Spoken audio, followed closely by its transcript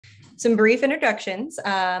Some brief introductions.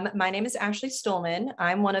 My name is Ashley Stolman.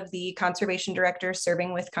 I'm one of the conservation directors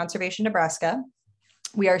serving with Conservation Nebraska.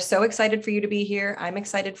 We are so excited for you to be here. I'm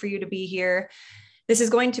excited for you to be here. This is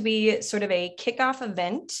going to be sort of a kickoff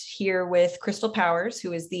event here with Crystal Powers,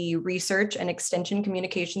 who is the Research and Extension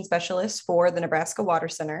Communication Specialist for the Nebraska Water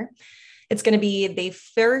Center. It's going to be the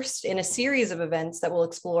first in a series of events that will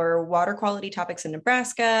explore water quality topics in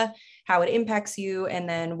Nebraska, how it impacts you, and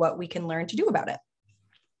then what we can learn to do about it.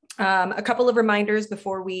 A couple of reminders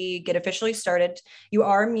before we get officially started. You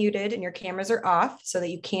are muted and your cameras are off so that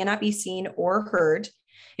you cannot be seen or heard.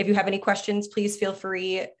 If you have any questions, please feel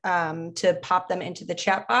free to pop them into the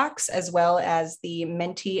chat box, as well as the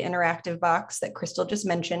Menti interactive box that Crystal just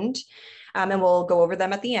mentioned, and we'll go over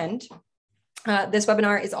them at the end. This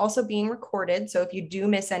webinar is also being recorded, so if you do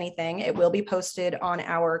miss anything, it will be posted on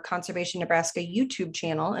our Conservation Nebraska YouTube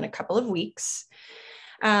channel in a couple of weeks.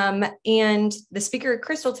 And the speaker,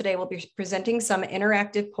 Crystal, today will be presenting some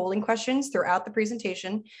interactive polling questions throughout the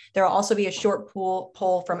presentation. There will also be a short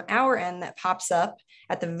poll from our end that pops up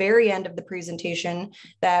at the very end of the presentation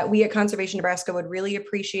that we at Conservation Nebraska would really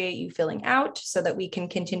appreciate you filling out so that we can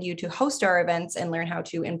continue to host our events and learn how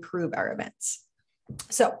to improve our events.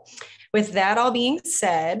 So with that all being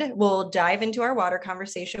said, we'll dive into our water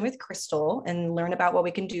conversation with Crystal and learn about what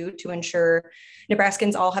we can do to ensure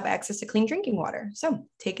Nebraskans all have access to clean drinking water. So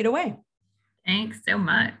take it away. Thanks so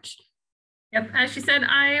much. Yep, as she said,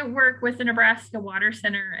 I work with the Nebraska Water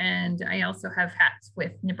Center, and I also have hats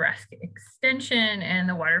with Nebraska Extension and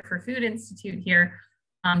the Water for Food Institute here.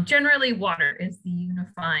 Generally, water is the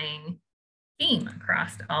unifying theme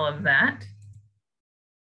across all of that.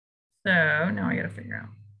 So now I got to figure out.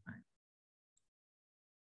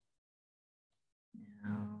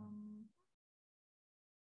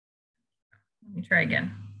 Let me try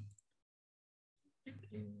again.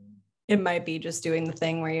 It might be just doing the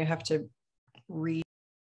thing where you have to read.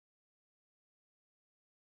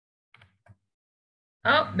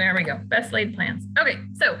 Oh, there we go. Best laid plans. Okay,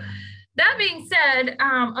 so that being said,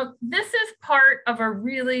 this is part of a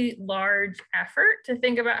really large effort to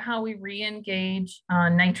think about how we re-engage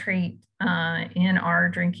nitrate in our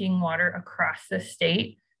drinking water across the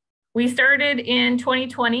state. We started in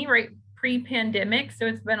 2020, right pre-pandemic, so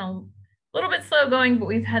it's been a little bit slow going, but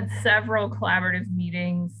we've had several collaborative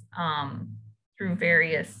meetings through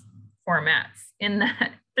various formats in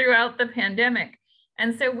that throughout the pandemic.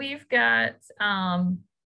 And so we've got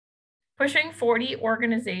pushing 40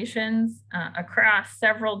 organizations across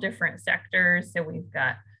several different sectors. So we've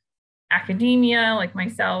got academia like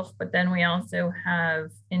myself, but then we also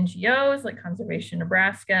have NGOs like Conservation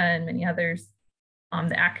Nebraska and many others,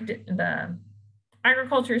 the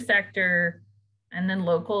agriculture sector, and then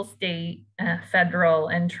local, state, federal,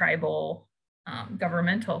 and tribal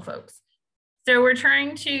governmental folks. So we're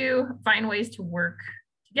trying to find ways to work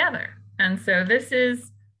together. And so this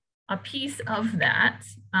is a piece of that.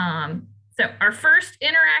 So our first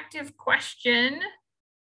interactive question,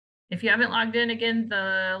 if you haven't logged in, again,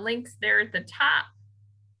 the link's there at the top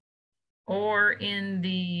or in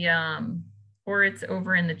the, or it's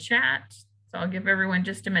over in the chat. So I'll give everyone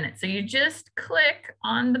just a minute. So you just click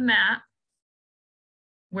on the map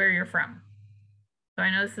where you're from. So I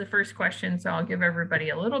know this is the first question, so I'll give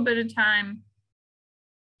everybody a little bit of time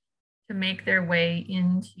to make their way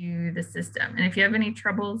into the system. And if you have any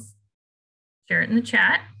troubles, share it in the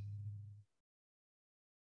chat.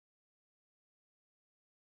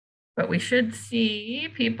 But we should see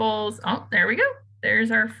people's, oh, there we go.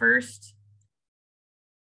 There's our first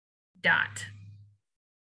dot.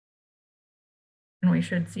 And we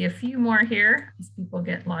should see a few more here as people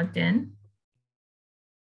get logged in.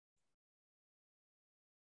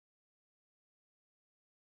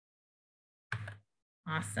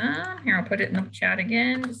 Awesome. Here, I'll put it in the chat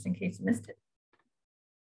again, just in case you missed it.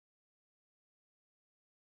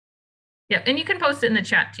 Yeah, and you can post it in the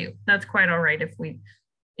chat too. That's quite all right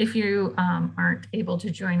if you aren't able to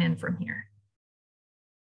join in from here.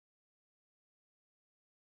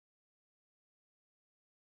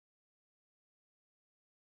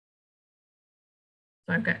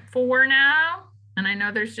 So I've got 4 now, and I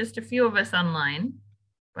know there's just a few of us online,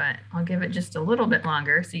 but I'll give it just a little bit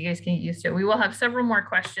longer so you guys can get used to it. We will have several more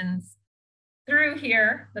questions through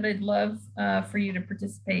here that I'd love for you to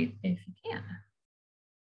participate if you can.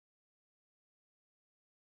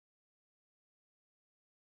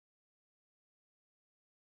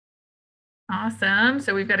 Awesome.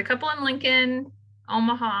 So we've got a couple in Lincoln,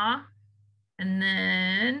 Omaha, and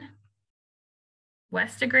then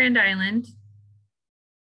west of Grand Island,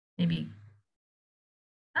 maybe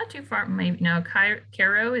not too far, maybe no,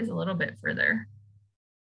 Cairo is a little bit further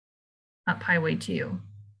up Highway 2.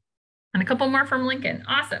 And a couple more from Lincoln.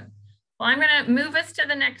 Awesome. Well, I'm going to move us to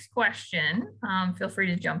the next question. Feel free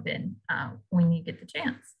to jump in when you get the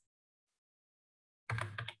chance.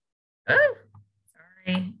 Oh,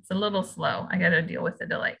 sorry. It's a little slow. I got to deal with the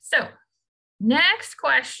delay. So next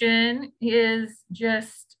question is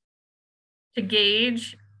just to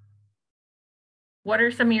gauge, what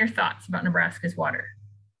are some of your thoughts about Nebraska's water?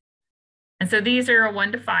 And so these are a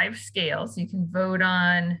 1 to 5 scale. So you can vote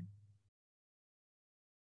on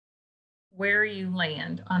where you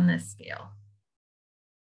land on this scale.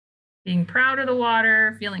 Being proud of the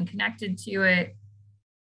water, feeling connected to it.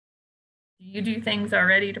 Do you do things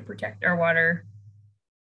already to protect our water?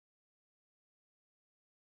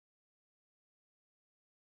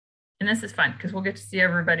 And this is fun because we'll get to see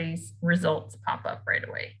everybody's results pop up right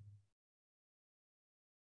away.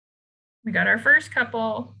 We got our first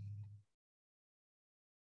couple.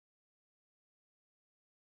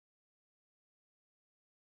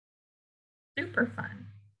 Super fun.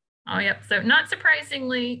 Oh, yep. So not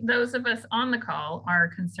surprisingly, those of us on the call are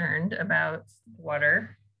concerned about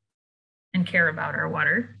water and care about our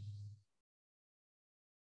water.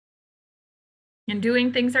 And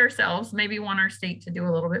doing things ourselves, maybe want our state to do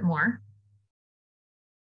a little bit more.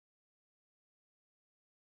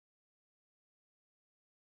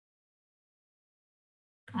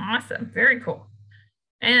 Awesome. Very cool.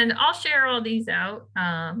 And I'll share all these out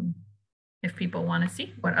if people want to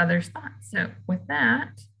see what others thought. So with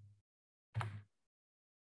that,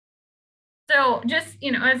 so just,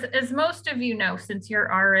 you know, as most of you know, since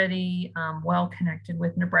you're already well connected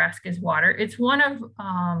with Nebraska's water, it's one of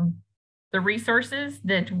the resources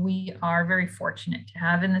that we are very fortunate to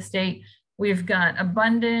have in the state. We've got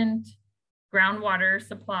abundant groundwater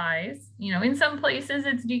supplies. You know, in some places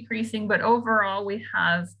it's decreasing, but overall we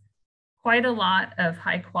have quite a lot of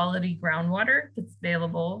high quality groundwater that's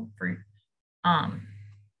available for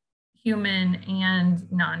human and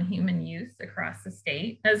non-human use across the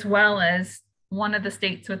state, as well as one of the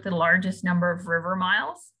states with the largest number of river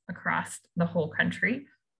miles across the whole country.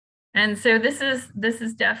 And so this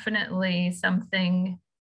is definitely something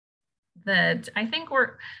that I think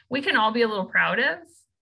we can all be a little proud of,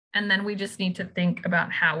 and then we just need to think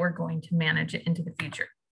about how we're going to manage it into the future.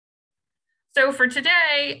 So for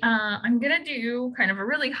today, I'm going to do kind of a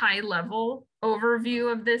really high level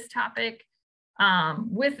overview of this topic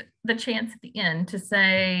with the chance at the end to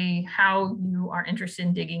say how you are interested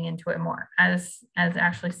in digging into it more. As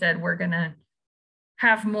Ashley said, we're going to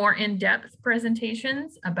have more in-depth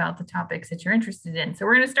presentations about the topics that you're interested in. So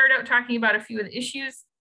we're going to start out talking about a few of the issues,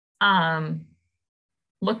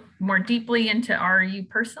 look more deeply into, are you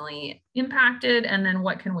personally impacted, and then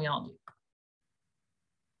what can we all do?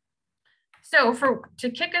 So to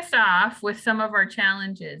kick us off with some of our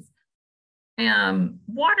challenges,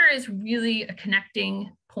 water is really a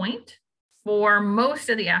connecting point for most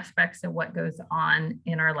of the aspects of what goes on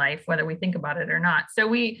in our life, whether we think about it or not. So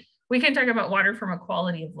we can talk about water from a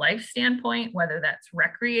quality of life standpoint, whether that's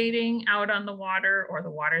recreating out on the water or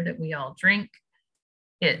the water that we all drink.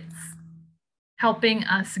 It's helping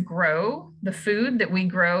us grow the food that we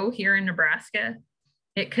grow here in Nebraska.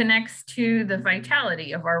 It connects to the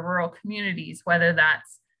vitality of our rural communities, whether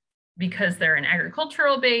that's because they're an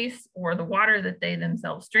agricultural base or the water that they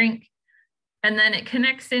themselves drink. And then it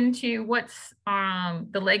connects into what's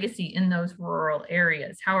the legacy in those rural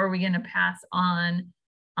areas. How are we going to pass on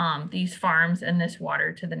these farms and this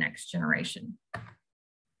water to the next generation?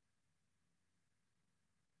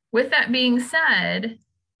 With that being said,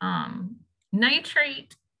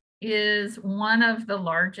 nitrate is one of the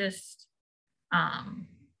largest,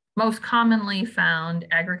 most commonly found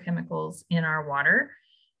agrochemicals in our water.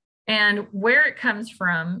 And where it comes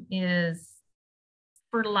from is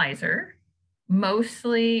fertilizer,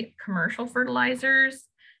 mostly commercial fertilizers,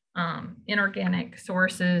 inorganic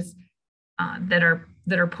sources that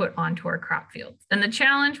are put onto our crop fields. And the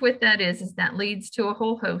challenge with that is that leads to a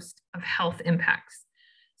whole host of health impacts.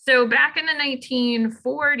 So back in the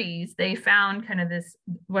 1940s, they found kind of this,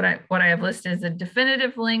 what I have listed as a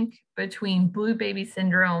definitive link between blue baby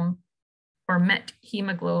syndrome or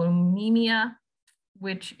methemoglobinemia,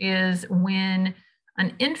 which is when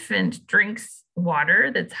an infant drinks water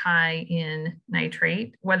that's high in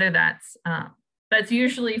nitrate, whether that's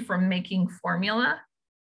usually from making formula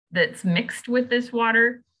that's mixed with this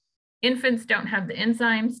water. Infants don't have the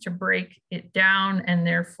enzymes to break it down, and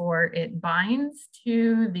therefore it binds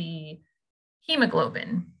to the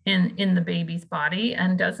hemoglobin in the baby's body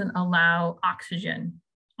and doesn't allow oxygen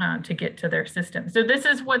to get to their system. So this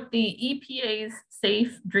is what the EPA's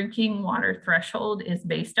safe drinking water threshold is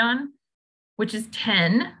based on, which is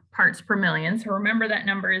 10 parts per million. So remember that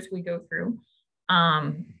number as we go through.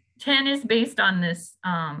 10 10 is based on this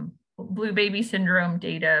blue baby syndrome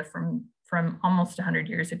data from almost 100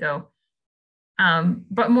 years ago.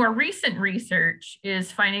 But more recent research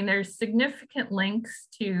is finding there's significant links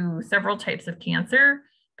to several types of cancer,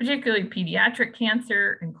 particularly pediatric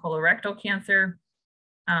cancer and colorectal cancer,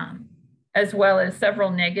 as well as several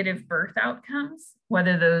negative birth outcomes,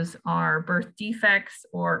 whether those are birth defects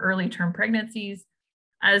or early term pregnancies,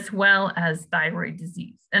 as well as thyroid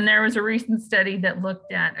disease. And there was a recent study that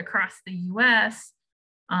looked at across the US,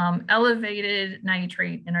 elevated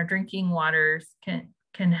nitrate in our drinking waters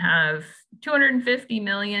can have 250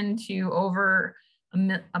 million to over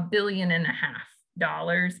 $1.5 billion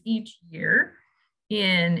each year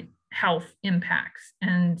in health impacts.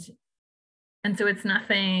 And so it's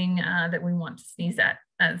nothing that we want to sneeze at,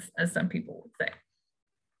 as some people would say.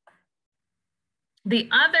 The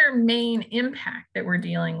other main impact that we're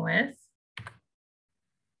dealing with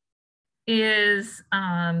is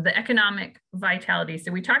the economic vitality.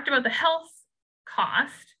 So we talked about the health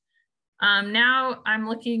cost. Now I'm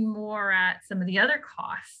looking more at some of the other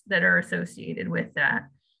costs that are associated with that.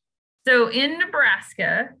 So in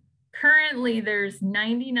Nebraska, currently there's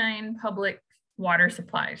 99 public water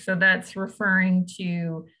supplies. So that's referring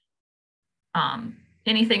to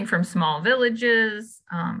anything from small villages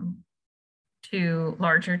to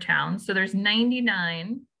larger towns. So there's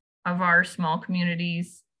 99 of our small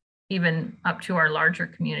communities, even up to our larger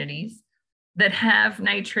communities, that have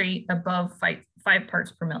nitrate above 5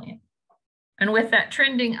 parts per million. And with that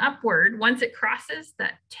trending upward, once it crosses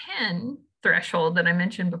that 10 threshold that I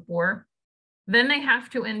mentioned before, then they have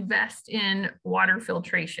to invest in water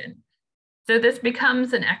filtration. So this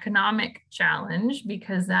becomes an economic challenge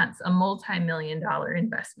because that's a multi-million-dollar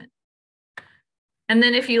investment. And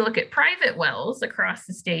then if you look at private wells across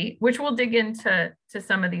the state, which we'll dig into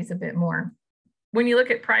some of these a bit more, when you look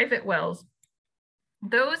at private wells,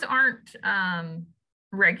 those aren't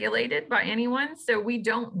regulated by anyone. So we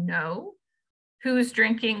don't know who's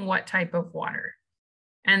drinking what type of water.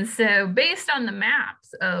 And so based on the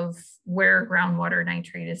maps of where groundwater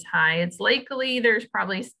nitrate is high, it's likely there's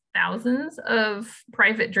probably thousands of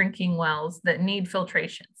private drinking wells that need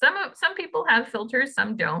filtration. Some people have filters,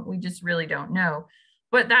 some don't. We just really don't know.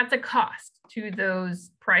 But that's a cost to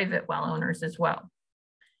those private well owners as well.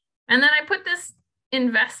 And then I put this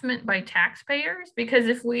investment by taxpayers, because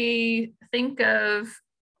if we think of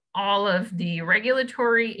all of the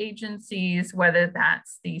regulatory agencies, whether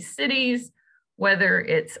that's the cities, whether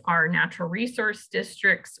it's our natural resource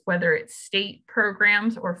districts, whether it's state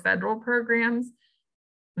programs or federal programs,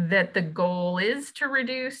 that the goal is to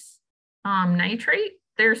reduce nitrate,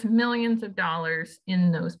 there's millions of dollars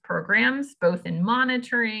in those programs, both in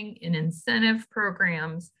monitoring, in incentive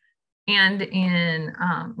programs, and in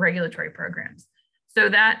regulatory programs. So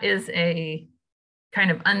that is a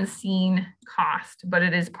kind of unseen cost, but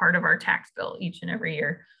it is part of our tax bill each and every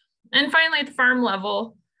year. And finally, at the farm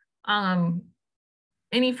level,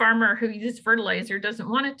 any farmer who uses fertilizer doesn't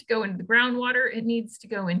want it to go into the groundwater, it needs to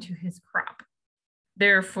go into his crop.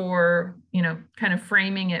 Therefore, kind of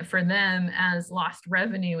framing it for them as lost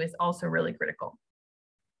revenue is also really critical.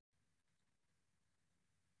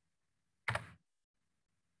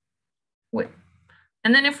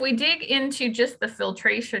 And then if we dig into just the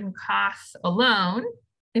filtration costs alone,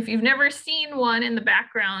 if you've never seen one in the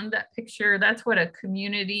background, that picture, that's what a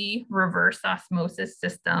community reverse osmosis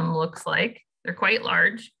system looks like. They're quite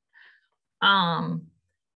large. For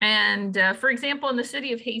example, in the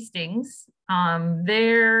city of Hastings,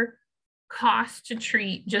 their cost to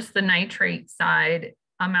treat just the nitrate side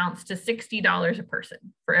amounts to $60 a person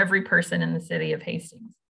for every person in the city of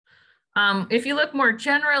Hastings. If you look more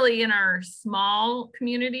generally in our small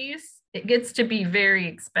communities, it gets to be very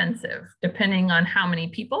expensive depending on how many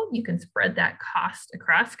people you can spread that cost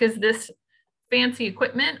across, because this fancy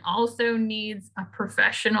equipment also needs a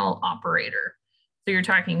professional operator. So you're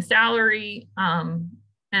talking salary, and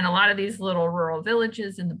a lot of these little rural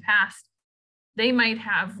villages in the past, they might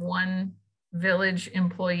have one village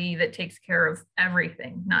employee that takes care of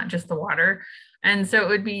everything, not just the water. And so it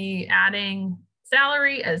would be adding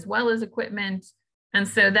salary as well as equipment. And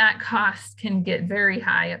so that cost can get very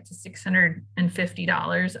high, up to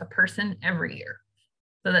 $650 a person every year.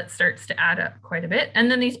 So that starts to add up quite a bit.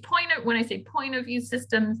 And then these when I say point of view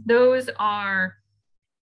systems, those are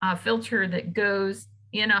a filter that goes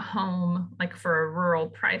in a home, like for a rural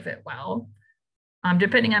private well.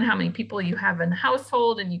 Depending on how many people you have in the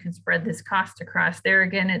household, and you can spread this cost across. There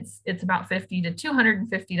again, it's about $50 to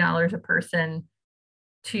 $250 a person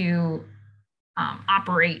to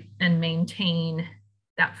operate and maintain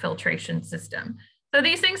that filtration system. So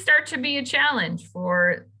these things start to be a challenge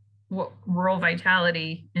for rural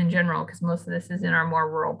vitality in general, because most of this is in our more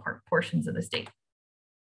rural portions of the state.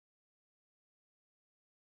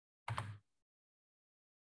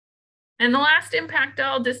 And the last impact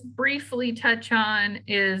I'll just briefly touch on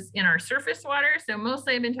is in our surface water. So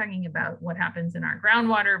mostly I've been talking about what happens in our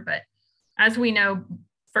groundwater, but as we know,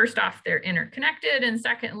 first off, they're interconnected. And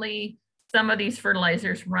secondly, some of these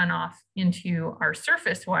fertilizers run off into our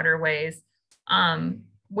surface waterways.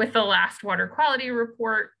 With the last water quality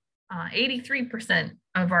report, 83%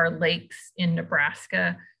 of our lakes in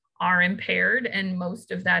Nebraska are impaired, and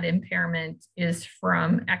most of that impairment is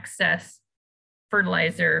from excess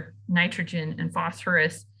fertilizer, nitrogen, and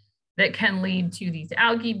phosphorus that can lead to these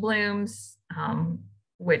algae blooms,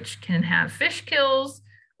 which can have fish kills,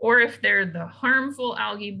 or if they're the harmful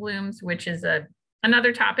algae blooms, which is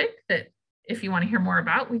another topic that if you want to hear more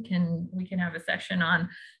about, we can have a session on.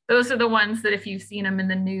 Those are the ones that if you've seen them in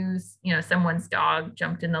the news, you know, someone's dog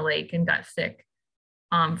jumped in the lake and got sick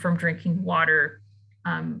from drinking water.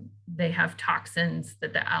 They have toxins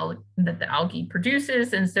that the algae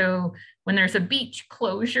produces. And so when there's a beach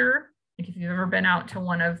closure, like if you've ever been out to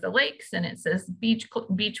one of the lakes and it says beach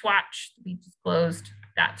watch, the beach is closed,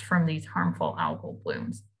 that's from these harmful algal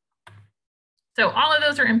blooms. So all of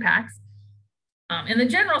those are impacts in the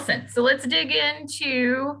general sense. So let's dig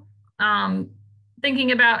into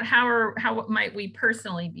thinking about how might we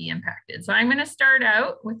personally be impacted. So I'm going to start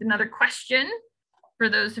out with another question for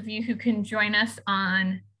those of you who can join us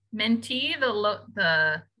on Menti.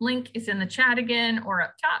 The link is in the chat again or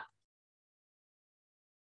up top.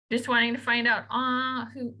 Just wanting to find out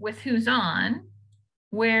who's on,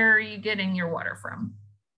 where are you getting your water from?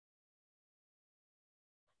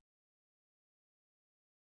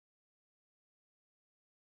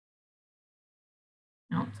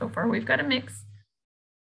 No, so far we've got a mix.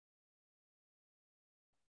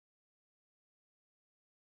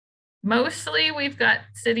 Mostly we've got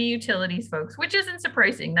city utilities folks, which isn't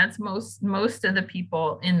surprising. That's most of the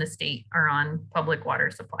people in the state are on public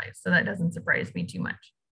water supplies. So that doesn't surprise me too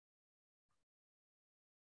much.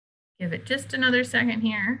 Give it just another second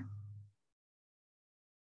here.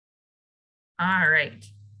 All right.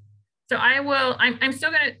 So I'm still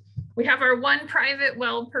gonna, we have our one private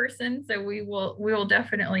well person. So we will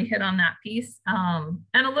definitely hit on that piece and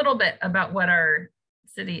a little bit about what our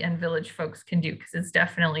city and village folks can do, because it's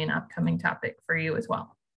definitely an upcoming topic for you as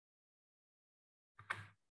well.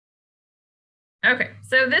 Okay,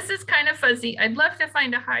 so this is kind of fuzzy. I'd love to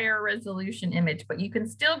find a higher resolution image, but you can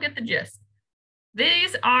still get the gist.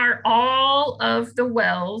 These are all of the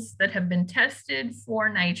wells that have been tested for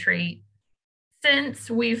nitrate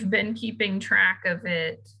since we've been keeping track of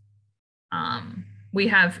it. We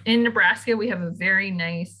have in Nebraska, we have a very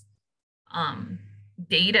nice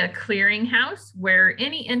data clearinghouse where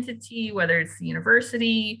any entity, whether it's the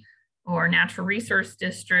university or natural resource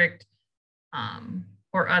district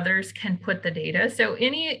or others, can put the data. So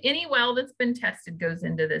any well that's been tested goes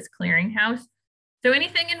into this clearinghouse. So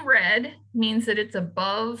anything in red means that it's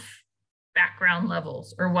above background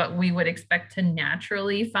levels or what we would expect to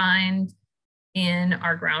naturally find in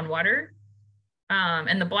our groundwater.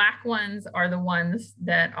 And the black ones are the ones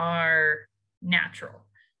that are natural.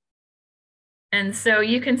 And so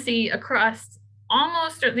you can see across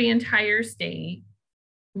almost the entire state,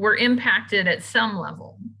 we're impacted at some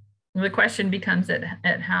level. The question becomes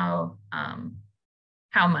at how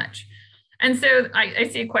much. And so I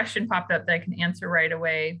see a question popped up that I can answer right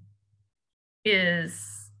away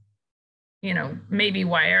is, you know, maybe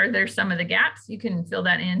why are there some of the gaps? You can fill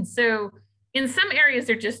that in. So in some areas,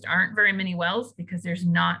 there just aren't very many wells because there's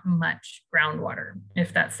not much groundwater,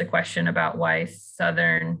 if that's the question about why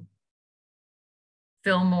Southern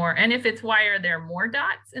Fillmore. And if it's why are there more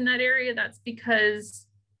dots in that area, that's because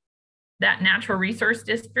that natural resource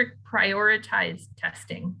district prioritized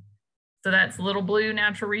testing. So that's Little Blue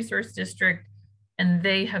Natural Resource District, and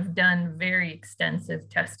they have done very extensive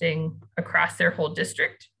testing across their whole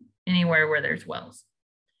district, anywhere where there's wells.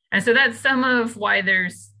 And so that's some of why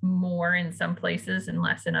there's more in some places and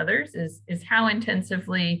less in others, is how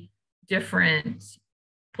intensively different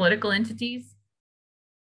political entities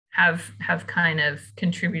have kind of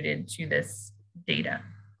contributed to this data,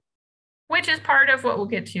 which is part of what we'll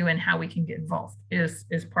get to and how we can get involved is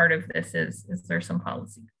part of this is there some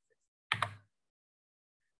policy.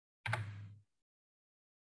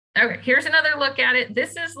 Okay, here's another look at it.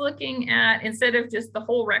 This is looking at, instead of just the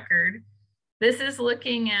whole record, this is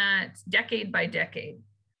looking at decade by decade.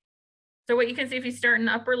 So what you can see if you start in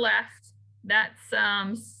the upper left, that's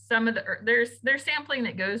some of the, there's sampling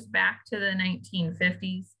that goes back to the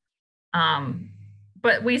 1950s.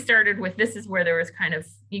 But we started with, this is where there was kind of,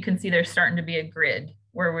 you can see there's starting to be a grid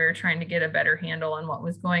where we were trying to get a better handle on what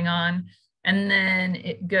was going on. And then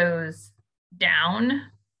it goes down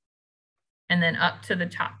and then up to the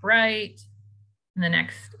top right. And the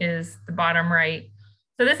next is the bottom right.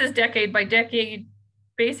 So this is decade by decade.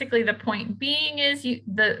 Basically, the point being is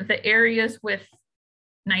the areas with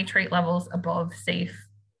nitrate levels above safe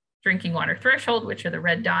drinking water threshold, which are the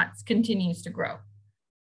red dots, continues to grow.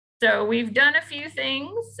 So we've done a few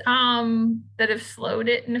things that have slowed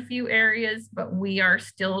it in a few areas, but we are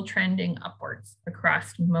still trending upwards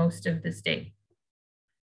across most of the state.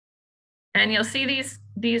 And you'll see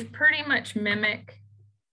these pretty much mimic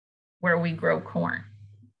where we grow corn,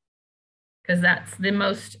 because that's the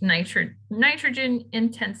most nitrogen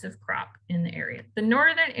intensive crop in the area. The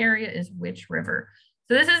northern area is Witch River.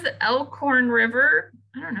 So this is the Elkhorn River.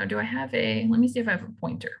 I don't know, do I have let me see if I have a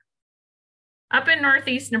pointer. Up in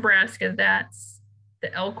northeast Nebraska, that's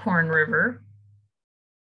the Elkhorn River.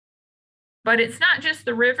 But it's not just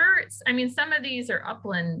the river. I mean, some of these are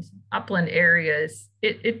upland areas.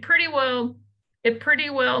 It pretty well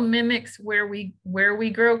mimics where we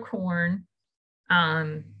grow corn.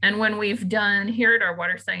 And when we've done here at our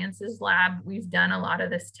water sciences lab, we've done a lot of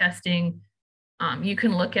this testing. You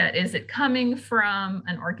can look at, is it coming from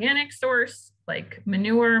an organic source like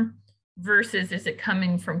manure versus is it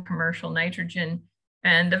coming from commercial nitrogen?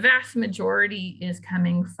 And the vast majority is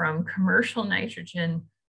coming from commercial nitrogen.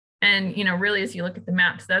 And, you know, really, as you look at the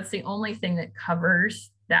maps, that's the only thing that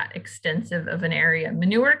covers that extensive of an area.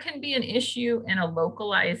 Manure can be an issue in a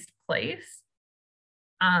localized place.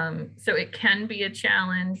 So it can be a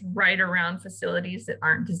challenge right around facilities that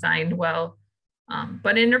aren't designed well.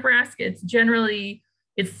 But in Nebraska, it's generally,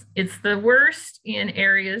 it's the worst in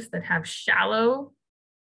areas that have shallow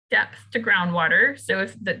depth to groundwater. So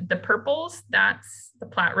if the purples, that's the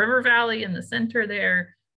Platte River Valley in the center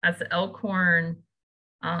there, that's the Elkhorn.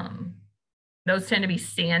 Those tend to be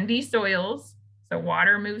sandy soils. So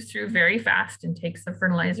water moves through very fast and takes the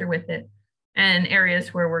fertilizer with it, and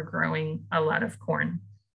areas where we're growing a lot of corn.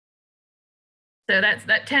 So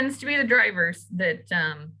that tends to be the drivers that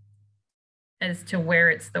as to where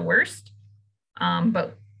it's the worst.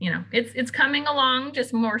 But you know, it's coming along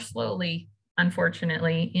just more slowly,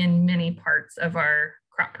 unfortunately, in many parts of our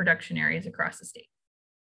crop production areas across the state.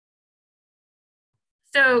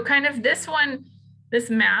 So kind of this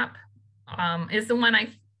map is the one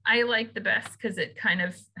I like the best because it kind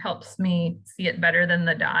of helps me see it better than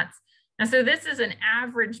the dots. And so this is an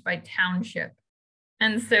average by township.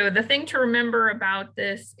 And so the thing to remember about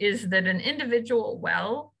this is that an individual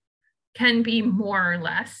well can be more or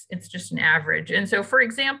less, it's just an average. And so for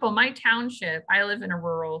example, my township, I live in a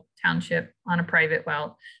rural township on a private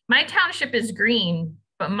well. My township is green,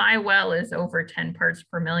 but my well is over 10 parts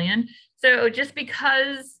per million. So just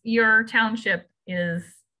because your township is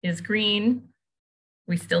green,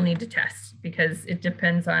 we still need to test because it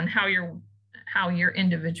depends on how your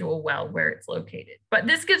individual well, where it's located. But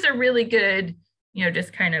this gives a really good, you know,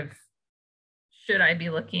 just kind of, should I be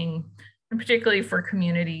looking, and particularly for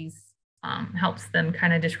communities, helps them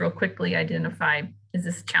kind of just real quickly identify, is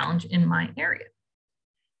this a challenge in my area?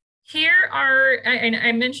 Here are, and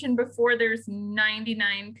I mentioned before, there's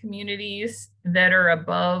 99 communities that are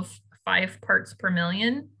above 5 parts per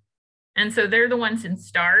million. And so they're the ones in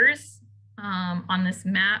stars on this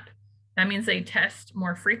map. That means they test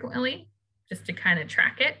more frequently just to kind of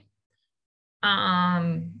track it.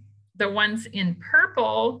 The ones in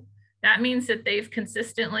purple, that means that they've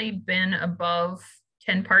consistently been above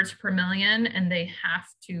 10 parts per million, and they have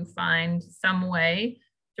to find some way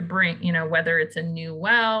to bring, you know, whether it's a new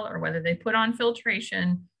well or whether they put on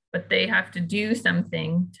filtration, but they have to do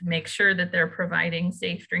something to make sure that they're providing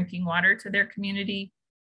safe drinking water to their community.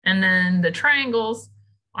 And then the triangles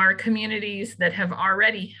are communities that have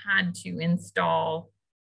already had to install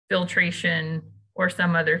filtration or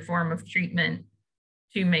some other form of treatment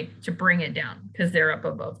to bring it down because they're up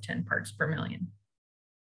above 10 parts per million.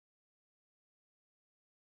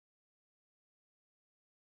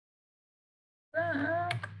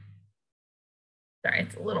 Sorry,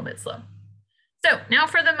 it's a little bit slow. So now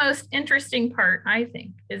for the most interesting part, I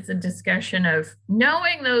think, is a discussion of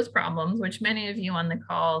knowing those problems, which many of you on the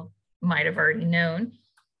call might have already known.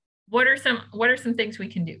 What are some things we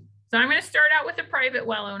can do? So I'm going to start out with the private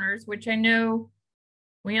well owners, which I know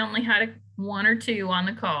we only had 1 or 2 on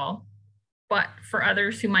the call, but for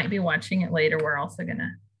others who might be watching it later, we're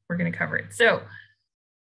gonna cover it. So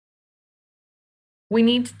we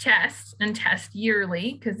need to test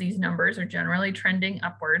yearly because these numbers are generally trending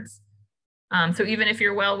upwards. So even if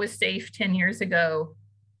your well was safe 10 years ago,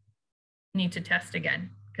 you need to test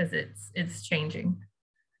again because it's changing.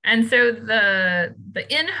 And so the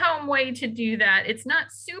in-home way to do that, it's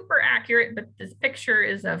not super accurate, but this picture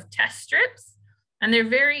is of test strips and they're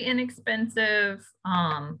very inexpensive.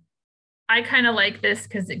 I kind of like this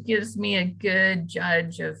because it gives me a good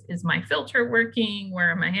judge of, is my filter working? Where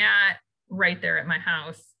am I at? Right there at my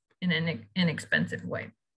house in an inexpensive way.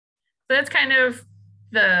 So that's kind of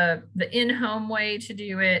the in-home way to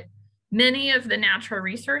do it. Many of the natural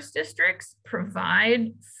resource districts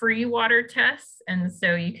provide free water tests. And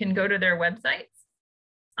so you can go to their websites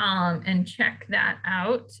and check that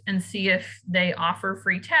out and see if they offer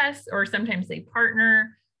free tests, or sometimes they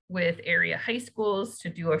partner with area high schools to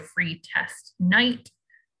do a free test night.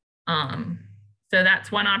 So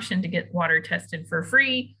that's one option to get water tested for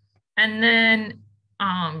free. And then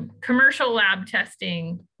commercial lab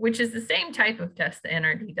testing, which is the same type of test the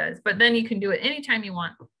NRD does, but then you can do it anytime you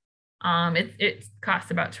want. It costs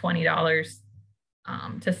about $20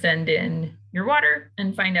 to send in your water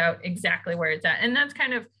and find out exactly where it's at. And that's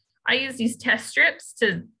kind of, I use these test strips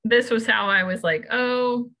to, this was how I was like,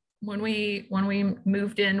 oh, when we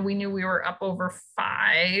moved in, we knew we were up over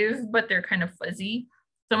 5, but they're kind of fuzzy.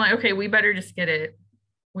 So I'm like, okay, we better just get it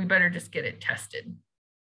tested.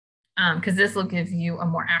 Because this will give you a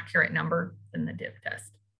more accurate number than the dip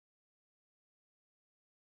test.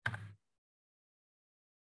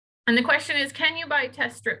 And the question is, can you buy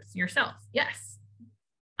test strips yourself? Yes.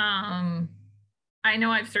 I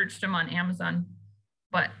know I've searched them on Amazon,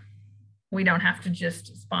 but we don't have to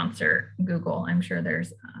just sponsor Google. I'm sure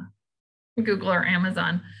there's Google or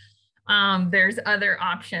Amazon. There's other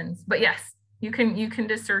options, but yes, you can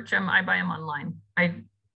just search them. I buy them online.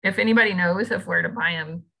 If anybody knows of where to buy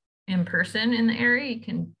them in person in the area, you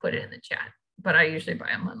can put it in the chat, but I usually buy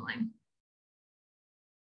them online.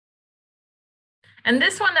 And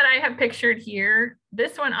this one that I have pictured here,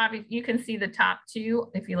 this one, obviously, you can see the top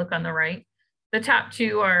 2 if you look on the right. The top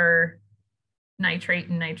 2 are nitrate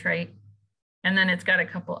and nitrite. And then it's got a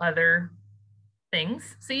couple other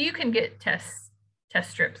things. So you can get test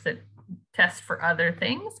strips that test for other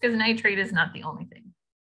things, because nitrate is not the only thing.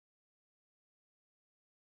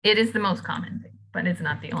 It is the most common thing, but it's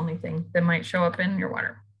not the only thing that might show up in your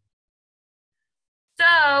water.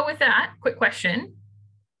 So with that, quick question.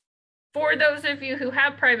 For those of you who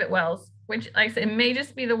have private wells, which, like I said, it may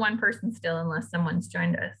just be the one person still, unless someone's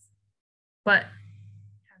joined us, but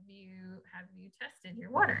have you tested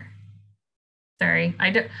your water? Sorry, I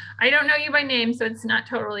don't know you by name, so it's not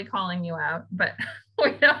totally calling you out, but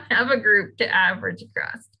we don't have a group to average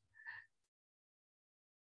across.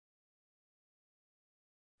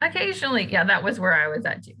 Occasionally, yeah, that was where I was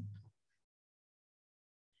at too.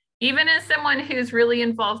 Even as someone who's really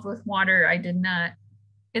involved with water, I did not.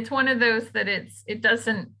 It's one of those that it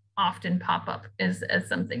doesn't often pop up as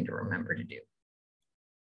something to remember to do.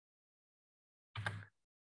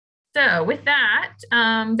 So with that,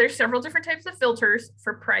 there's several different types of filters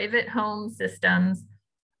for private home systems.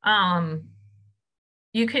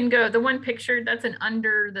 You can go, the one pictured, that's an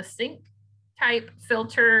under the sink type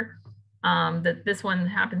filter. This one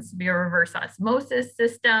happens to be a reverse osmosis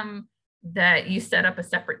system that you set up a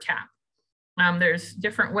separate tap. There's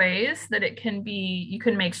different ways that it can be, you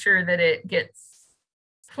can make sure that it gets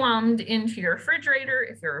plumbed into your refrigerator.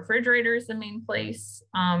 If your refrigerator is the main place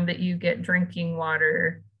that you get drinking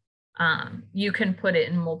water, you can put it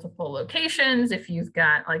in multiple locations. If you've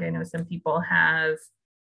got, like, I know some people have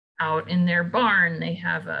out in their barn, they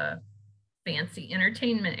have a fancy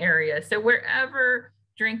entertainment area. So wherever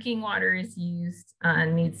drinking water is used,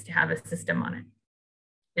 needs to have a system on it.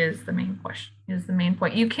 Is the main question, is the main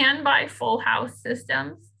point. You can buy full house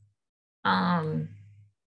systems, but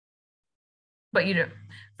you don't,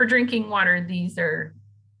 for drinking water, these are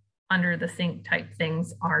under the sink type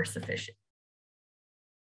things are sufficient.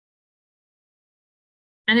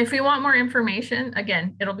 And if we want more information,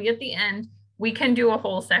 again, it'll be at the end. We can do a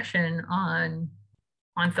whole session on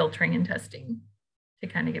filtering and testing to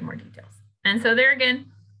kind of get more details. And so there again,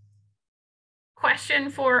 question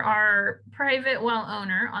for our private well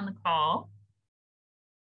owner on the call.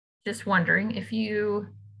 Just wondering if you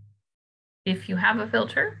have a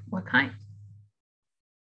filter, what kind?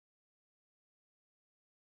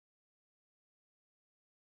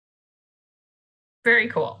 Very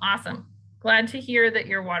cool, awesome. Glad to hear that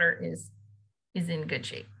your water is in good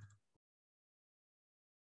shape.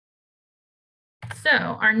 So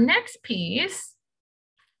our next piece,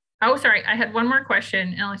 oh, sorry, I had one more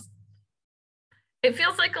question. It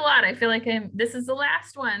feels like a lot. I feel like this is the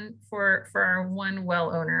last one for our one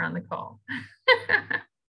well owner on the call.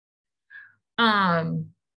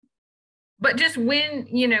 But just when,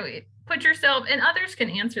 put yourself, and others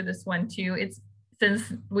can answer this one too.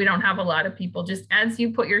 since we don't have a lot of people, just as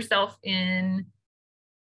you put yourself in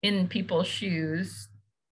people's shoes,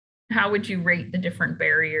 how would you rate the different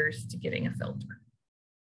barriers to getting a filter?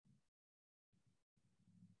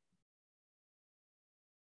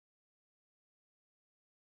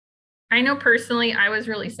 I know personally, I was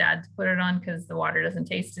really sad to put it on because the water doesn't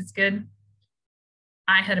taste as good.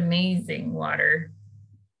 I had amazing water,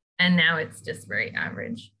 and now it's just very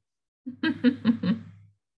average. Awesome.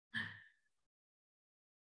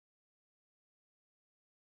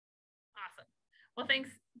 Well,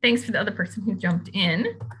 thanks for the other person who jumped in.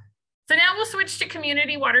 So now we'll switch to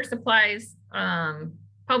community water supplies.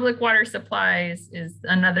 Public water supplies is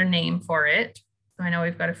another name for it. So I know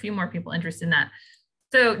we've got a few more people interested in that.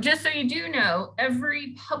 So just so you do know,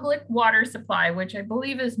 every public water supply, which I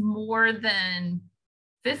believe is more than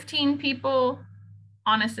 15 people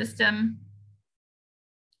on a system,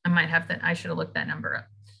 I should have looked that number up.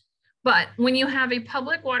 But when you have a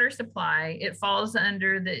public water supply, it falls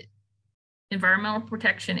under the Environmental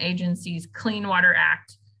Protection Agency's Clean Water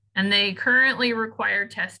Act, and they currently require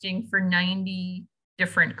testing for 90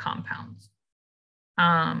 different compounds.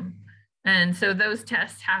 And so those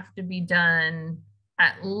tests have to be done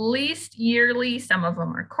at least yearly. Some of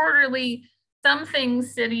them are quarterly. Some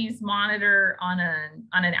things cities monitor on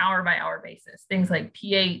an hour by hour basis, things like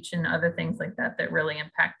pH and other things like that that really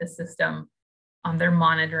impact the system. They're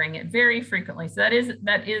monitoring it very frequently. So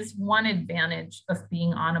that is one advantage of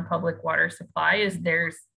being on a public water supply is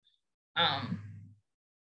there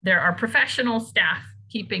are professional staff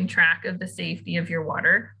keeping track of the safety of your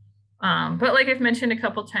water. But like I've mentioned a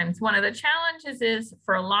couple times, one of the challenges is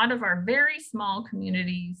for a lot of our very small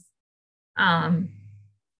communities,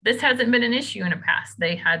 this hasn't been an issue in the past.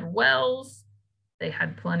 They had wells, they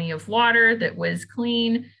had plenty of water that was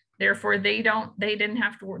clean. Therefore, they didn't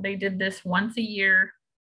have to work. They did this once a year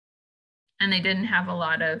and they didn't have a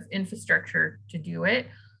lot of infrastructure to do it.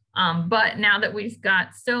 But now that we've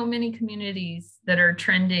got so many communities that are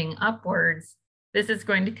trending upwards, this is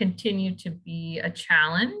going to continue to be a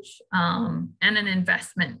challenge and an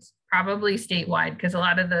investment, probably statewide, because a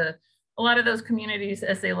lot of those communities,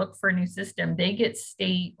 as they look for a new system, they get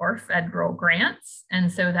state or federal grants.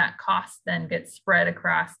 And so that cost then gets spread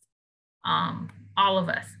across all of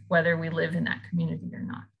us, whether we live in that community or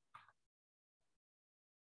not.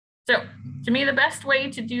 So to me, the best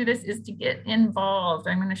way to do this is to get involved.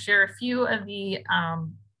 I'm going to share a few of the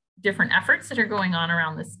different efforts that are going on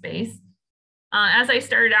around this space. As I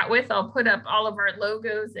started out with, I'll put up all of our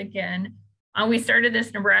logos again. We started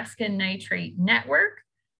this Nebraska Nitrate Network,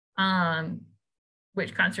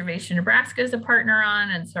 which Conservation Nebraska is a partner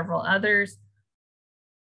on, and several others.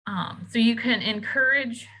 So you can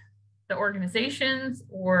encourage the organizations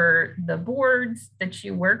or the boards that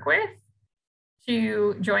you work with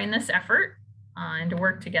to join this effort and to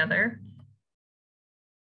work together.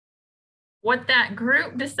 What that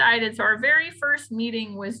group decided, so our very first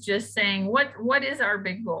meeting was just saying, what is our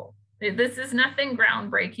big goal? This is nothing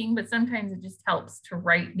groundbreaking, but sometimes it just helps to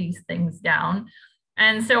write these things down.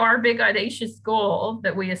 And so our big audacious goal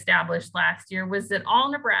that we established last year was that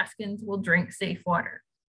all Nebraskans will drink safe water,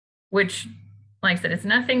 which, like I said, it's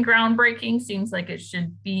nothing groundbreaking, seems like it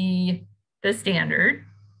should be the standard.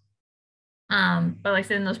 But like I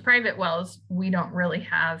said, in those private wells, we don't really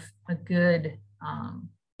have a good,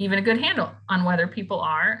 even a good handle on whether people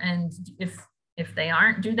are, and if they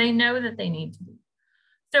aren't, do they know that they need to be?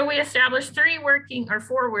 So we established 4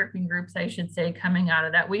 working groups, I should say, coming out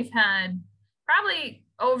of that. We've had probably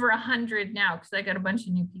over 100 now, because I got a bunch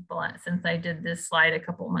of new people since I did this slide a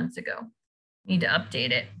couple of months ago. Need to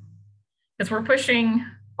update it. Because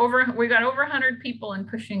we got over 100 people and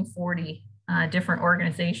pushing 40 different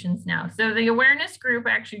organizations now. So the awareness group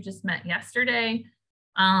actually just met yesterday.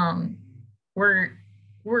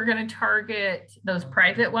 We're going to target those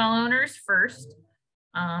private well owners first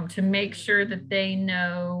to make sure that they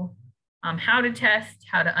know how to test,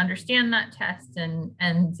 how to understand that test, and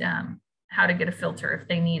how to get a filter if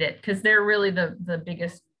they need it, because they're really the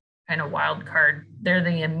biggest kind of wild card. They're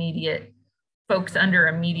the immediate folks under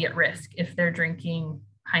immediate risk if they're drinking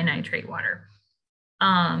high nitrate water.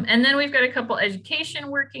 And then we've got a couple education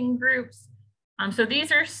working groups. So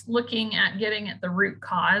these are looking at getting at the root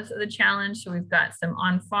cause of the challenge. So we've got some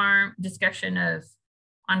on-farm discussion of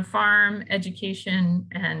on-farm education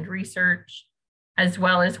and research, as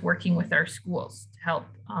well as working with our schools to help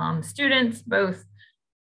students both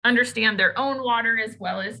understand their own water as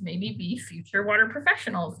well as maybe be future water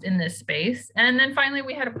professionals in this space. And then finally,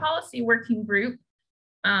 we had a policy working group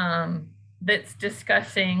that's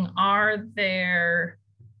discussing, are there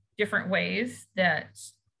different ways that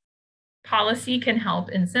policy can help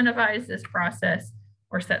incentivize this process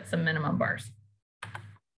or set some minimum bars.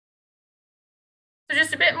 So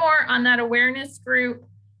just a bit more on that awareness group.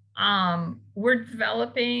 We're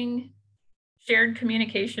developing shared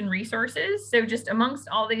communication resources. So just amongst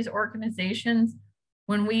all these organizations,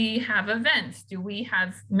 when we have events, do we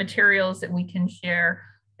have materials that we can share,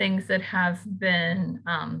 things that have been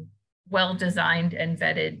well designed and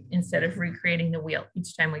vetted instead of recreating the wheel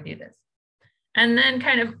each time we do this? And then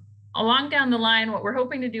kind of along down the line, what we're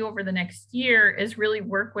hoping to do over the next year is really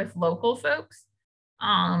work with local folks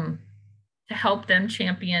to help them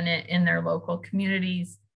champion it in their local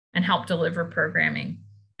communities and help deliver programming.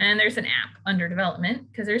 And there's an app under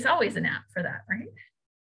development because there's always an app for that, right?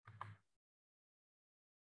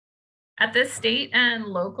 At the state and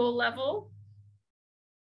local level,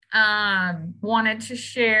 wanted to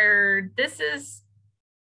share, this is,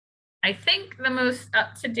 I think, the most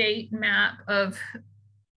up-to-date map of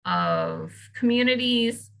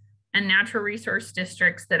communities and natural resource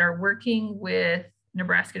districts that are working with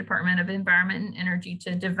Nebraska Department of Environment and Energy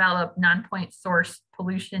to develop non-point source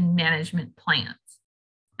pollution management plans.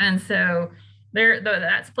 And so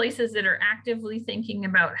that's places that are actively thinking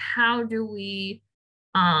about how do we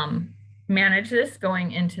manage this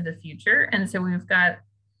going into the future. And so we've got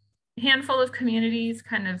a handful of communities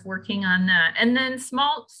kind of working on that. And then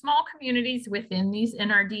small communities within these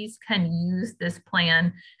NRDs can use this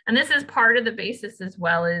plan. And this is part of the basis as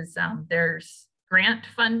well as there's grant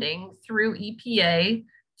funding through EPA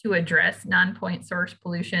to address non-point source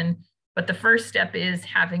pollution. But the first step is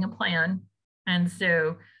having a plan. And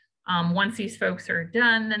so once these folks are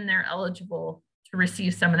done, then they're eligible to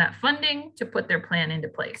receive some of that funding to put their plan into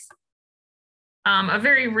place. A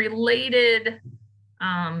very related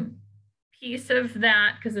piece of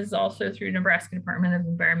that, because it's also through Nebraska Department of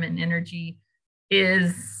Environment and Energy,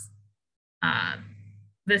 is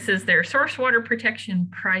this is their source water protection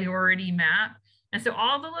priority map. And so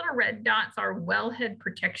all the little red dots are wellhead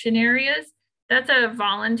protection areas. That's a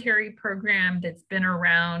voluntary program that's been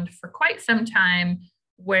around for quite some time,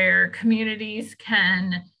 where communities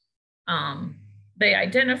can, they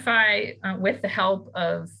identify with the help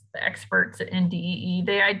of the experts at NDEE,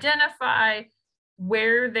 they identify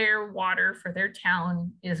where their water for their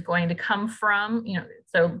town is going to come from,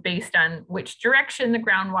 so based on which direction the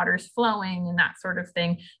groundwater is flowing and that sort of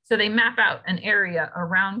thing. So they map out an area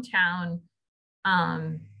around town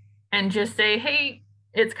and just say, hey,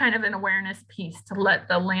 it's kind of an awareness piece to let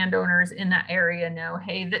the landowners in that area know,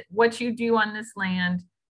 hey, that what you do on this land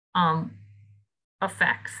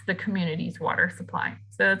affects the community's water supply.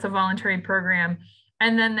 So it's a voluntary program.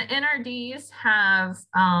 And then the NRDs have,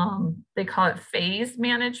 they call it phase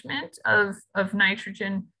management of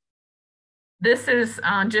nitrogen. This is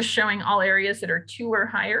just showing all areas that are 2 or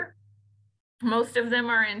higher. Most of them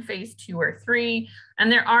are in phase 2 or 3.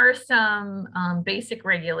 And there are some basic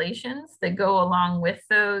regulations that go along with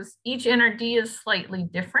those. Each NRD is slightly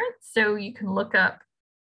different. So you can look up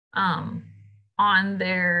on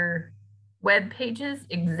their web pages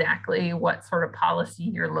exactly what sort of policy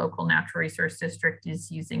your local natural resource district is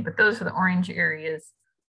using, but those are the orange areas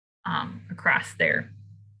across there.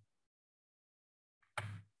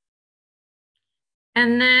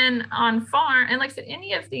 And then on farm, and like I said,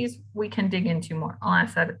 any of these we can dig into more. I'll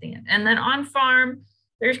ask that at the end. And then on farm,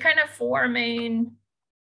 there's kind of 4 main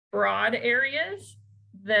broad areas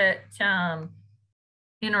that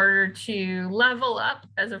in order to level up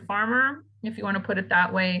as a farmer, if you want to put it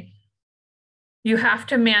that way, you have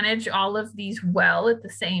to manage all of these well at the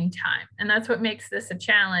same time. And that's what makes this a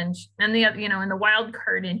challenge. And the, and the wild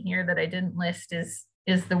card in here that I didn't list is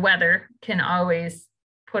the weather can always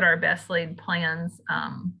put our best laid plans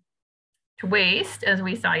to waste, as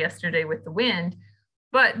we saw yesterday with the wind.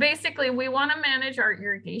 But basically we want to manage our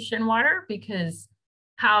irrigation water, because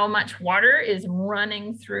how much water is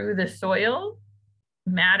running through the soil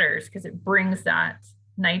matters, because it brings that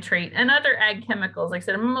nitrate and other ag chemicals. Like I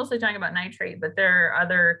said, I'm mostly talking about nitrate, but there are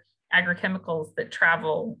other agrochemicals that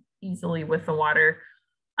travel easily with the water.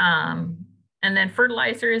 And then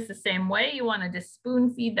fertilizer is the same way. You want to just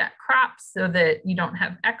spoon feed that crop so that you don't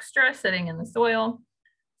have extra sitting in the soil.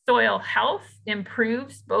 Soil health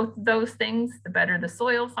improves both of those things. The better the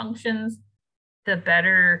soil functions, the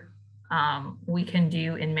better we can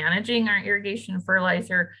do in managing our irrigation and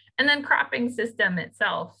fertilizer. And then cropping system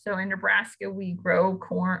itself. So in Nebraska, we grow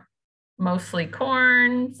corn, mostly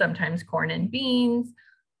corn, sometimes corn and beans,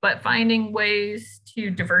 but finding ways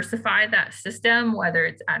to diversify that system, whether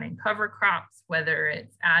it's adding cover crops, whether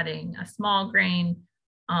it's adding a small grain,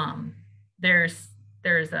 there's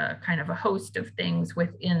a kind of a host of things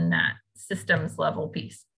within that systems level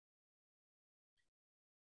piece.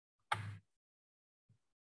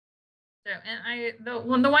 So,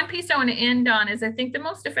 and the one piece I want to end on is I think the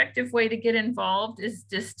most effective way to get involved is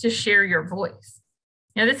just to share your voice.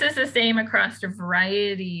 Now, this is the same across a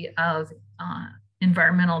variety of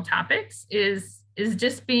environmental topics, is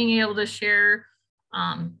just being able to share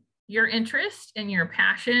your interest and your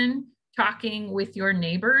passion, talking with your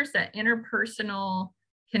neighbors, that interpersonal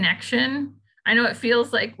connection. I know it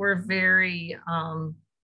feels like we're very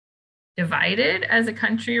divided as a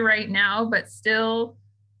country right now, but still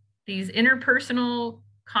these interpersonal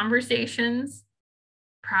conversations,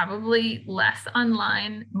 probably less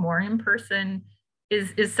online, more in person,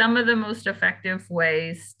 is some of the most effective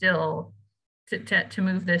ways still to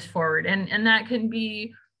move this forward. And that can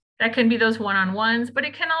be those one-on-ones, but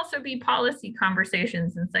it can also be policy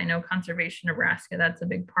conversations. Since I know Conservation Nebraska, that's a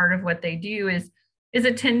big part of what they do is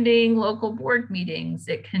attending local board meetings.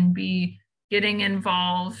 It can be getting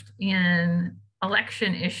involved in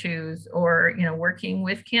election issues, or working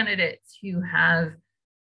with candidates who have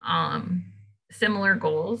similar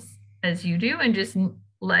goals as you do, and just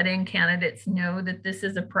letting candidates know that this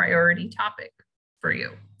is a priority topic for you.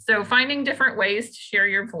 So finding different ways to share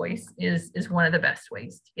your voice is one of the best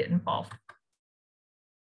ways to get involved.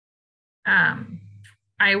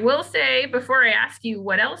 I will say, before I ask you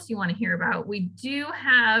what else you want to hear about, we do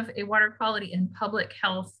have a water quality and public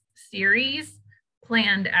health series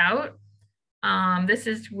planned out. This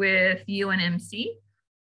is with UNMC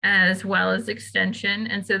as well as Extension.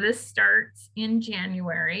 And so this starts in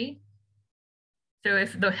January. So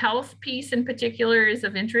if the health piece in particular is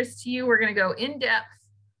of interest to you, we're going to go in depth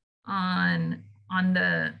on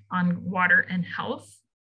water and health.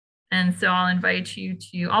 And so I'll invite you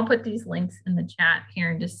I'll put these links in the chat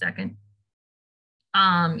here in just a second.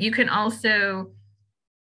 You can also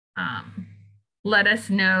let us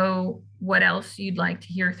know what else you'd like to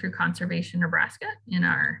hear through Conservation Nebraska in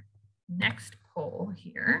our next poll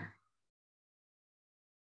here.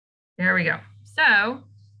 There we go. So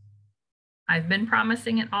I've been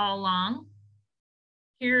promising it all along.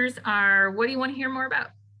 Here's our, what do you want to hear more about?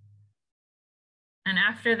 And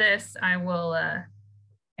after this, I will, I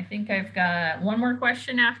think I've got one more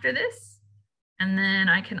question after this, and then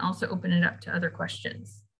I can also open it up to other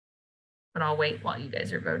questions, but I'll wait while you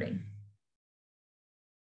guys are voting.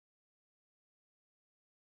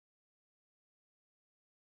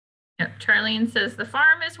 Yep, Charlene says the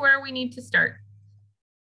farm is where we need to start.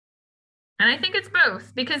 And I think it's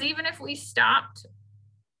both, because even if we stopped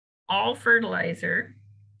all fertilizer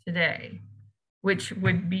today, which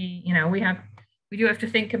would be, we do have to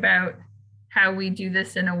think about how we do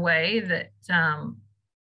this in a way that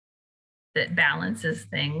that balances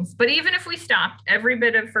things. But even if we stopped every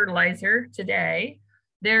bit of fertilizer today,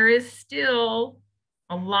 there is still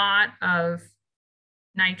a lot of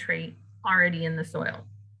nitrate already in the soil.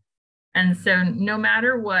 And so no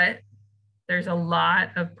matter what, there's a lot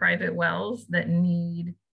of private wells that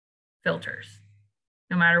need filters,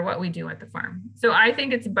 no matter what we do at the farm. So I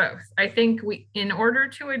think it's both. I think in order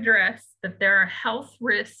to address that there are health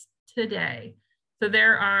risks today, so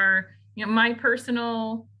there are, my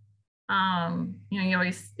personal,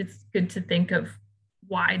 it's good to think of,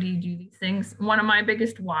 why do you do these things? One of my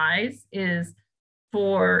biggest whys is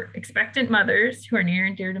for expectant mothers who are near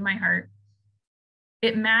and dear to my heart.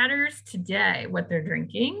 It matters today what they're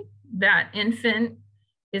drinking. That infant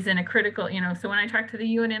is in a critical, so when I talk to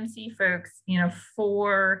the UNMC folks,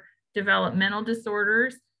 for developmental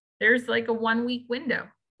disorders, there's like a 1 week window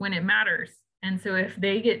when it matters. And so if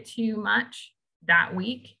they get too much that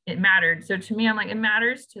week, it mattered. So to me, I'm like, it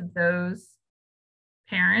matters to those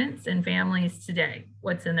parents and families today,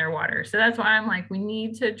 what's in their water. So that's why I'm like, we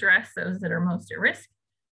need to address those that are most at risk.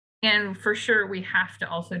 And for sure, we have to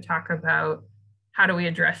also talk about how do we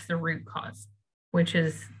address the root cause, which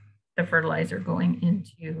is the fertilizer going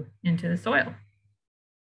into the soil.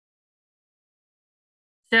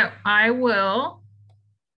 So I will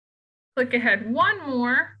click ahead one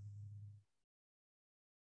more,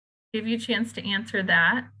 give you a chance to answer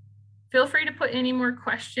that. Feel free to put any more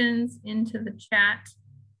questions into the chat.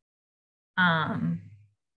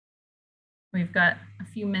 We've got a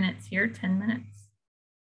few minutes here, 10 minutes.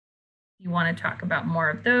 If you want to talk about more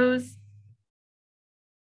of those.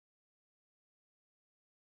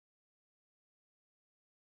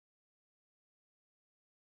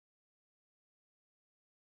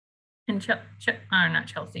 And not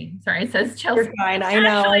Chelsea. Sorry, it says Chelsea. You're fine. I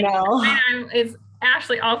know. It's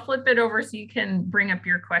Ashley. I'll flip it over so you can bring up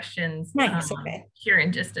your questions. Nice. Okay. Here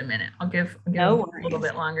in just a minute. I'll give a little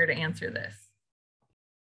bit longer to answer this.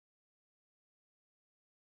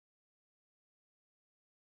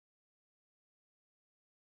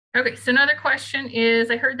 Okay, so another question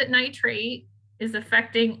is, I heard that nitrate is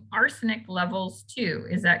affecting arsenic levels too.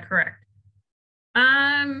 Is that correct?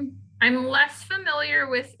 I'm less familiar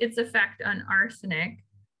with its effect on arsenic.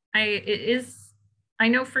 I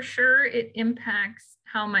know for sure it impacts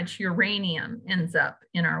how much uranium ends up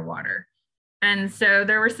in our water. And so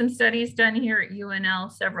there were some studies done here at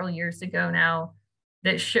UNL several years ago now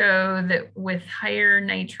that show that with higher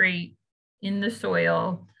nitrate in the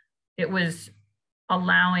soil, it was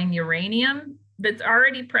allowing uranium that's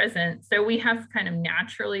already present. So we have kind of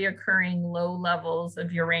naturally occurring low levels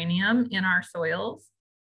of uranium in our soils,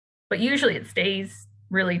 but usually it stays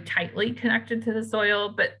really tightly connected to the soil.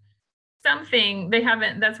 But something they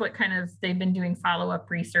haven't, that's what kind of, they've been doing follow-up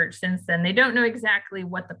research since then. They don't know exactly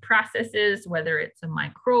what the process is, whether it's a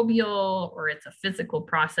microbial or it's a physical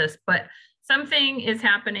process, but something is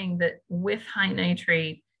happening that with high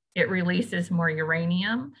nitrate, it releases more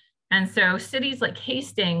uranium. And so cities like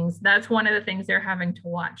Hastings, that's one of the things they're having to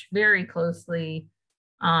watch very closely.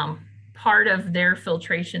 Part of their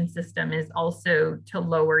filtration system is also to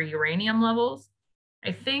lower uranium levels.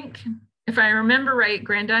 I think, if I remember right,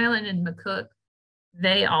 Grand Island and McCook,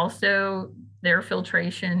 they also, their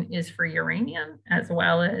filtration is for uranium as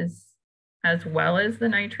well as the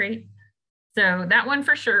nitrate. So that one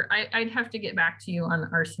for sure, I'd have to get back to you on the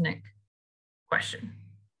arsenic question.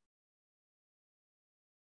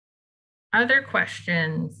 Other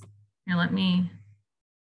questions? And let me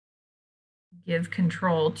give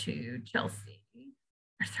control to Chelsea.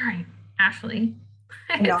 Or sorry, Ashley.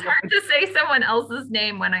 It's hard to say someone else's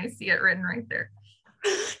name when I see it written right there.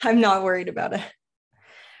 I'm not worried about it.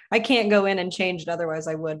 I can't go in and change it, otherwise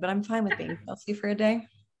I would, but I'm fine with being Chelsea for a day.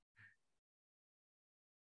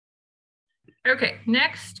 Okay,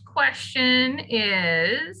 next question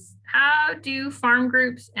is, how do farm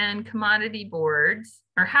groups and commodity boards,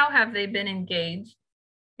 or how have they been engaged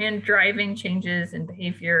in driving changes in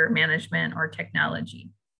behavior management or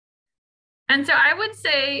technology? And so I would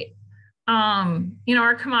say,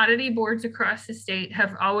 our commodity boards across the state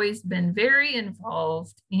have always been very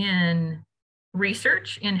involved in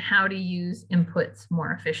research in how to use inputs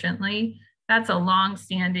more efficiently. That's a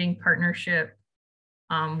long-standing partnership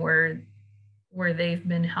where they've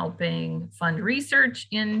been helping fund research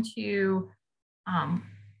into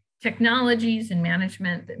technologies and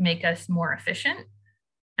management that make us more efficient.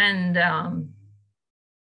 And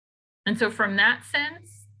so from that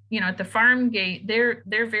sense, at the farm gate, they're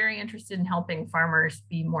very interested in helping farmers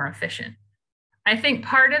be more efficient. I think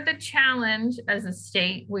part of the challenge as a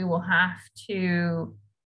state we will have to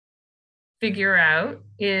figure out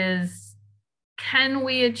is, how do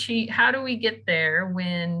we get there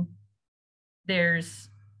when there's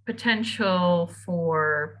potential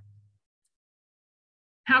for,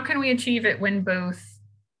 how can we achieve it when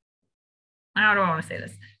how do I want to say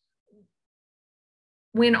this?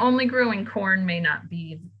 When only growing corn may not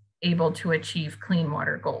be able to achieve clean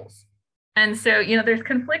water goals. And so, there's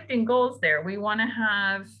conflicting goals there. We want to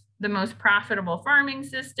have the most profitable farming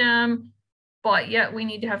system, but yet we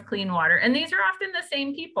need to have clean water. And these are often the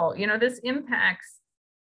same people. This impacts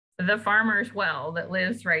the farmer's well that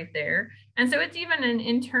lives right there. And so it's even an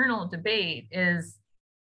internal debate is,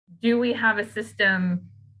 do we have a system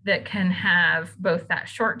that can have both that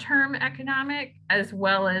short-term economic as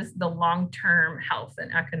well as the long-term health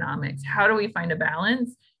and economics? How do we find a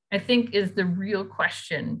balance? I think is the real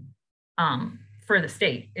question for the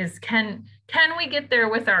state is, can we get there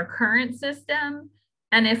with our current system?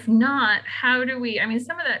 And if not, how do we,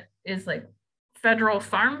 some of that is like federal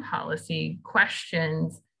farm policy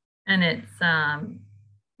questions, and it's,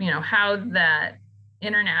 how that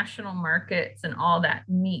international markets and all that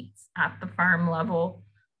meets at the farm level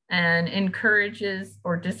and encourages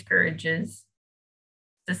or discourages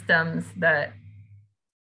systems that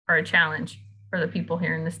are a challenge for the people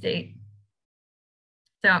here in the state.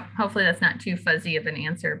 So hopefully that's not too fuzzy of an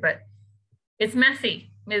answer, but it's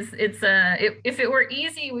messy. If it were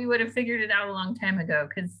easy, we would have figured it out a long time ago,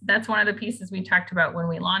 because that's one of the pieces we talked about when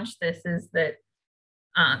we launched this, is that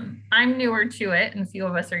I'm newer to it and a few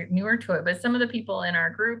of us are newer to it, but some of the people in our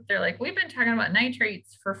group, they're like, we've been talking about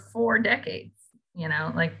nitrates for 4 decades,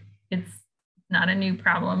 like it's not a new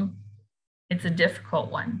problem. It's a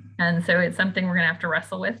difficult one. And so it's something we're gonna have to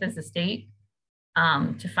wrestle with as a state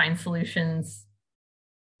to find solutions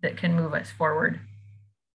that can move us forward.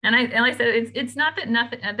 And like I said, it's not that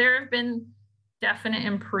nothing, there have been definite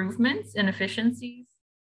improvements in efficiencies,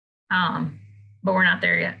 but we're not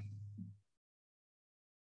there yet.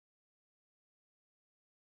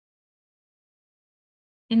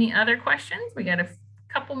 Any other questions? We got a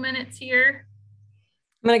couple minutes here.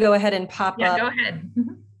 I'm going to go ahead and pop up. Go ahead.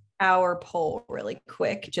 our poll really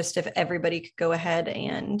quick, just if everybody could go ahead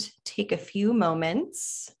and take a few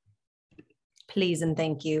moments, please and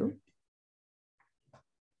thank you.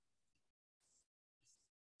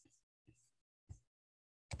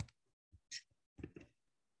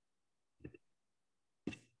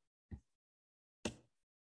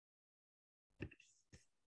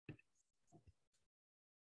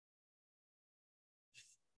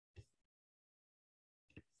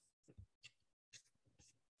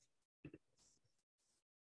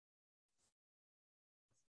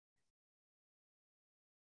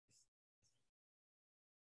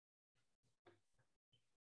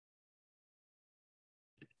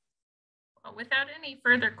 Well, without any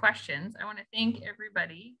further questions, I want to thank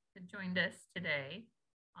everybody that joined us today.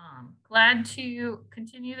 Glad to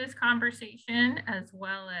continue this conversation as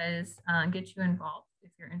well as get you involved. If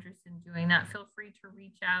you're interested in doing that, feel free to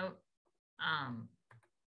reach out. I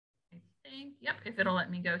think, yep, if it'll let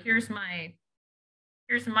me go. Here's my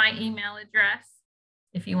email address.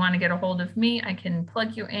 If you want to get a hold of me, I can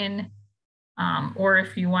plug you in. Or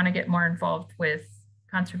if you want to get more involved with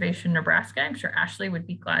Conservation Nebraska, I'm sure Ashley would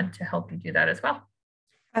be glad to help you do that as well.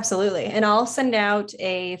 Absolutely. And I'll send out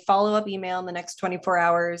a follow-up email in the next 24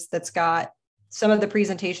 hours that's got some of the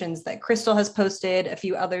presentations that Crystal has posted, a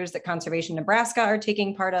few others that Conservation Nebraska are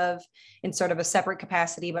taking part of in sort of a separate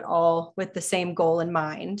capacity, but all with the same goal in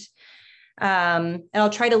mind. And I'll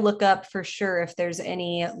try to look up for sure if there's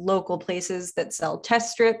any local places that sell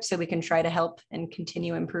test strips so we can try to help and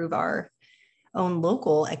continue improve our own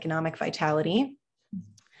local economic vitality.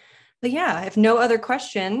 But yeah, if no other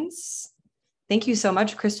questions, thank you so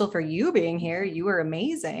much, Crystal, for you being here. You were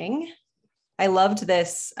amazing. I loved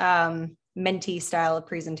this mentee style of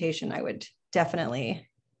presentation. I would definitely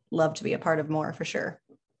love to be a part of more for sure.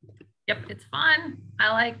 Yep, it's fun. I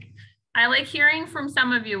like hearing from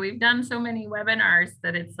some of you. We've done so many webinars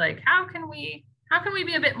that it's like, how can we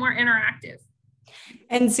be a bit more interactive?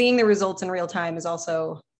 And seeing the results in real time is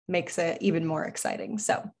also makes it even more exciting.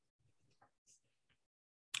 So,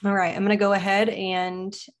 all right, I'm going to go ahead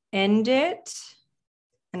and end it.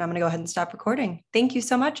 And I'm going to go ahead and stop recording. Thank you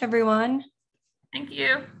so much, everyone. Thank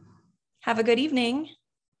you. Have a good evening.